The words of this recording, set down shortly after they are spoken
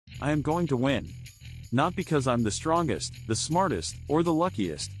I am going to win. Not because I'm the strongest, the smartest, or the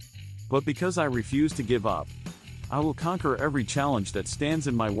luckiest, but because I refuse to give up. I will conquer every challenge that stands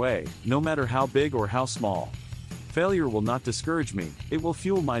in my way, no matter how big or how small. Failure will not discourage me, it will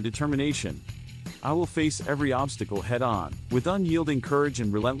fuel my determination. I will face every obstacle head-on, with unyielding courage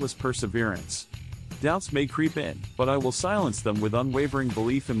and relentless perseverance. Doubts may creep in, but I will silence them with unwavering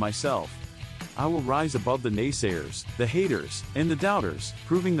belief in myself. I will rise above the naysayers, the haters, and the doubters,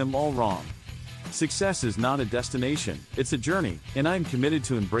 proving them all wrong. Success is not a destination, it's a journey, and I am committed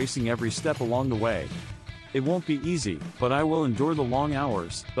to embracing every step along the way. It won't be easy, but I will endure the long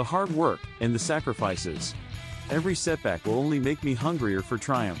hours, the hard work, and the sacrifices. Every setback will only make me hungrier for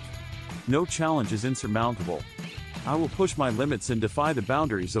triumph. No challenge is insurmountable. I will push my limits and defy the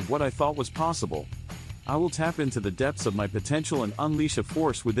boundaries of what I thought was possible. I will tap into the depths of my potential and unleash a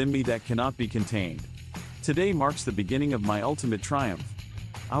force within me that cannot be contained. Today marks the beginning of my ultimate triumph.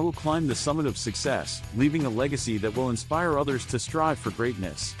 I will climb the summit of success, leaving a legacy that will inspire others to strive for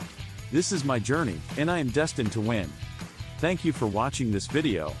greatness. This is my journey, and I am destined to win. Thank you for watching this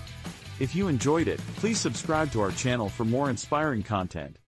video. If you enjoyed it, please subscribe to our channel for more inspiring content.